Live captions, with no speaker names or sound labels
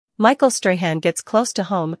Michael Strahan gets close to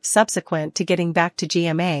home subsequent to getting back to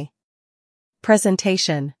GMA.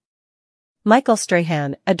 Presentation. Michael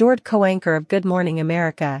Strahan, adored co-anchor of Good Morning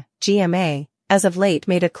America, GMA, as of late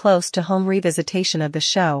made a close-to-home revisitation of the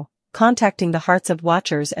show, contacting the hearts of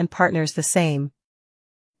watchers and partners the same.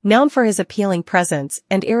 Known for his appealing presence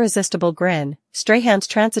and irresistible grin, Strahan's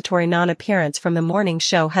transitory non-appearance from the morning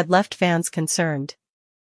show had left fans concerned.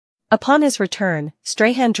 Upon his return,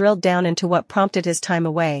 Strahan drilled down into what prompted his time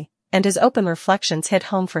away, and his open reflections hit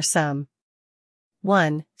home for some.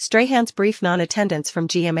 1. Strahan's brief non-attendance from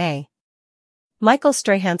GMA. Michael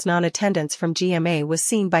Strahan's non-attendance from GMA was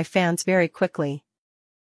seen by fans very quickly.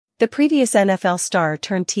 The previous NFL star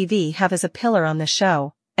turned TV have as a pillar on the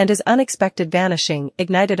show, and his unexpected vanishing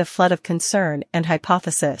ignited a flood of concern and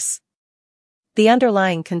hypothesis. The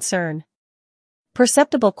underlying concern.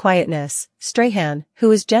 Perceptible quietness. Strahan, who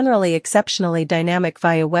is generally exceptionally dynamic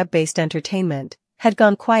via web-based entertainment, had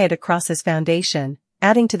gone quiet across his foundation,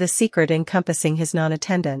 adding to the secret encompassing his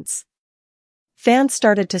non-attendance. Fans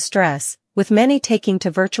started to stress, with many taking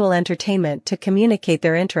to virtual entertainment to communicate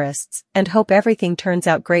their interests and hope everything turns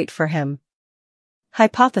out great for him.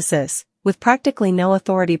 Hypothesis. With practically no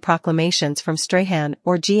authority proclamations from Strahan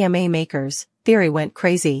or GMA makers, theory went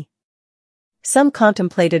crazy. Some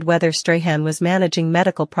contemplated whether Strahan was managing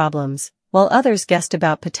medical problems, while others guessed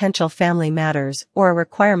about potential family matters or a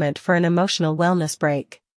requirement for an emotional wellness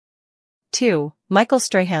break. 2. Michael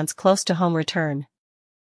Strahan's close-to-home return.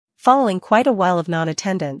 Following quite a while of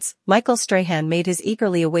non-attendance, Michael Strahan made his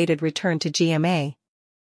eagerly awaited return to GMA.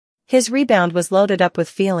 His rebound was loaded up with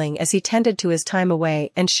feeling as he tended to his time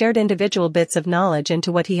away and shared individual bits of knowledge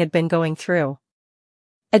into what he had been going through.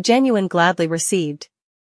 A genuine gladly received.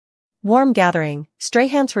 Warm gathering.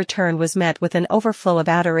 Strahan's return was met with an overflow of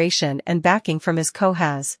adoration and backing from his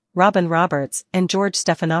co-hosts, Robin Roberts and George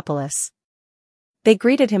Stephanopoulos. They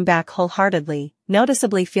greeted him back wholeheartedly,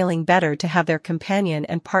 noticeably feeling better to have their companion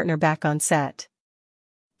and partner back on set.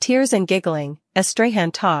 Tears and giggling, as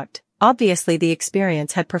Strahan talked. Obviously the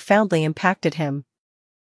experience had profoundly impacted him.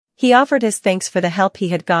 He offered his thanks for the help he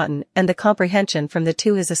had gotten and the comprehension from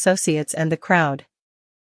his associates and the crowd.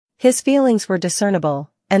 His feelings were discernible,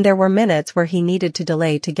 and there were minutes where he needed to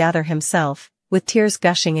delay to gather himself, with tears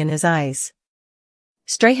gushing in his eyes.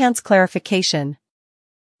 Strahan's clarification.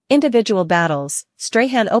 Individual battles.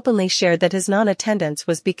 Strahan openly shared that his non-attendance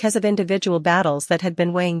was because of individual battles that had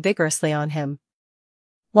been weighing vigorously on him.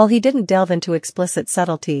 While he didn't delve into explicit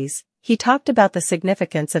subtleties, he talked about the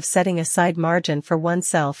significance of setting aside margin for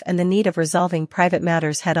oneself and the need of resolving private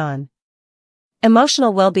matters head-on.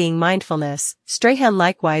 Emotional well-being mindfulness. Strahan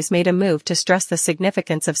likewise made a move to stress the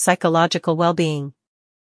significance of psychological well-being.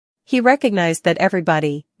 He recognized that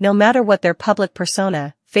everybody, no matter what their public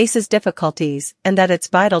persona, faces difficulties and that it's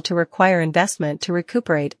vital to require investment to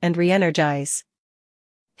recuperate and re-energize.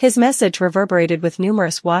 His message reverberated with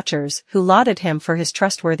numerous watchers who lauded him for his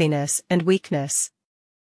trustworthiness and weakness.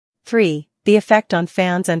 3. The effect on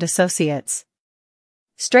fans and associates.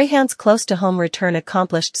 Strahan's close-to-home return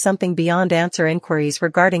accomplished something beyond answer inquiries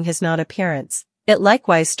regarding his non-appearance. It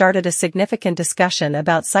likewise started a significant discussion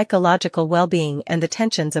about psychological well-being and the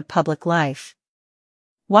tensions of public life.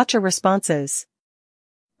 Watcher responses.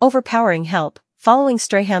 Overpowering help. Following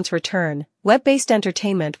Strahan's return, web-based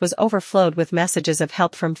entertainment was overflowed with messages of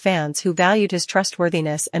help from fans who valued his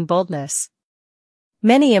trustworthiness and boldness.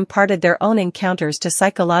 Many imparted their own encounters to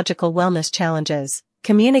psychological wellness challenges,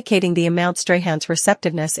 communicating the amount Strahan's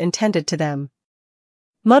receptiveness intended to them.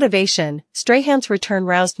 Motivation. Strahan's return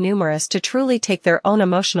roused numerous to truly take their own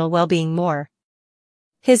emotional well-being more.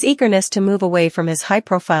 His eagerness to move away from his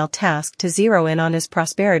high-profile task to zero in on his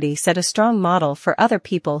prosperity set a strong model for other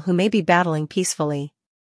people who may be battling peacefully.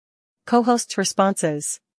 Co-hosts'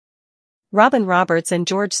 responses. Robin Roberts and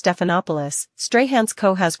George Stephanopoulos, Strahan's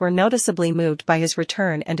co-hosts, were noticeably moved by his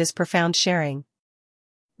return and his profound sharing.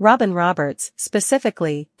 Robin Roberts,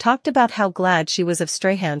 specifically, talked about how glad she was of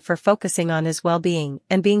Strahan for focusing on his well-being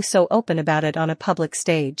and being so open about it on a public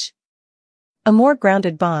stage. A more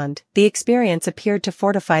grounded bond, the experience appeared to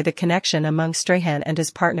fortify the connection among Strahan and his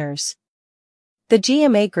partners. The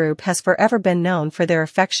GMA group has forever been known for their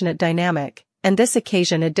affectionate dynamic, and this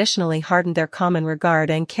occasion additionally hardened their common regard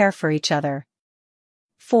and care for each other.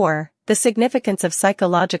 4. The significance of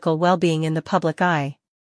psychological well-being in the public eye.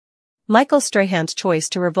 Michael Strahan's choice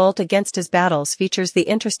to revolt against his battles features the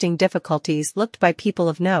interesting difficulties looked by people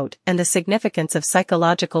of note and the significance of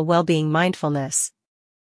psychological well-being mindfulness.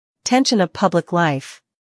 Tension of public life.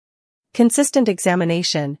 Consistent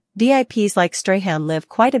examination. VIPs like Strahan live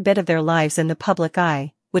quite a bit of their lives in the public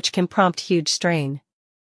eye, which can prompt huge strain.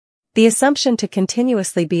 The assumption to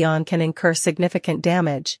continuously be on can incur significant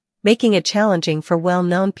damage, making it challenging for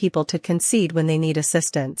well-known people to concede when they need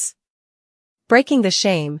assistance. Breaking the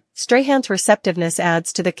shame, Strahan's receptiveness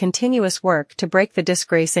adds to the continuous work to break the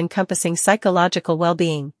disgrace encompassing psychological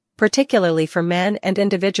well-being, particularly for men and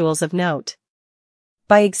individuals of note.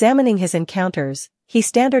 By examining his encounters, he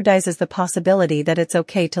standardizes the possibility that it's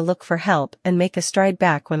okay to look for help and make a stride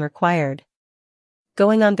back when required.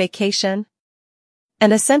 Going on vacation?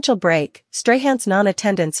 An essential break, Strahan's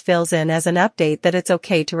non-attendance fills in as an update that it's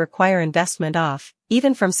okay to require investment off,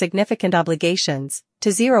 even from significant obligations,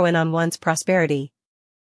 to zero in on one's prosperity.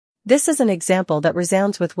 This is an example that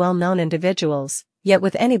resounds with well-known individuals, yet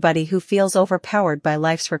with anybody who feels overpowered by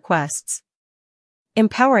life's requests.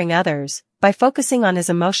 Empowering others. By focusing on his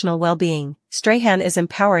emotional well-being, Strahan is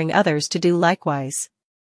empowering others to do likewise.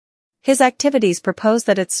 His activities propose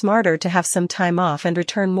that it's smarter to have some time off and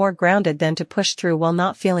return more grounded than to push through while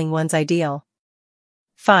not feeling one's ideal.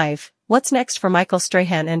 5. What's next for Michael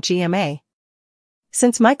Strahan and GMA?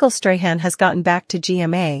 Since Michael Strahan has gotten back to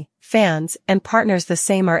GMA, fans and partners the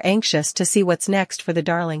same are anxious to see what's next for the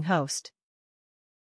darling host.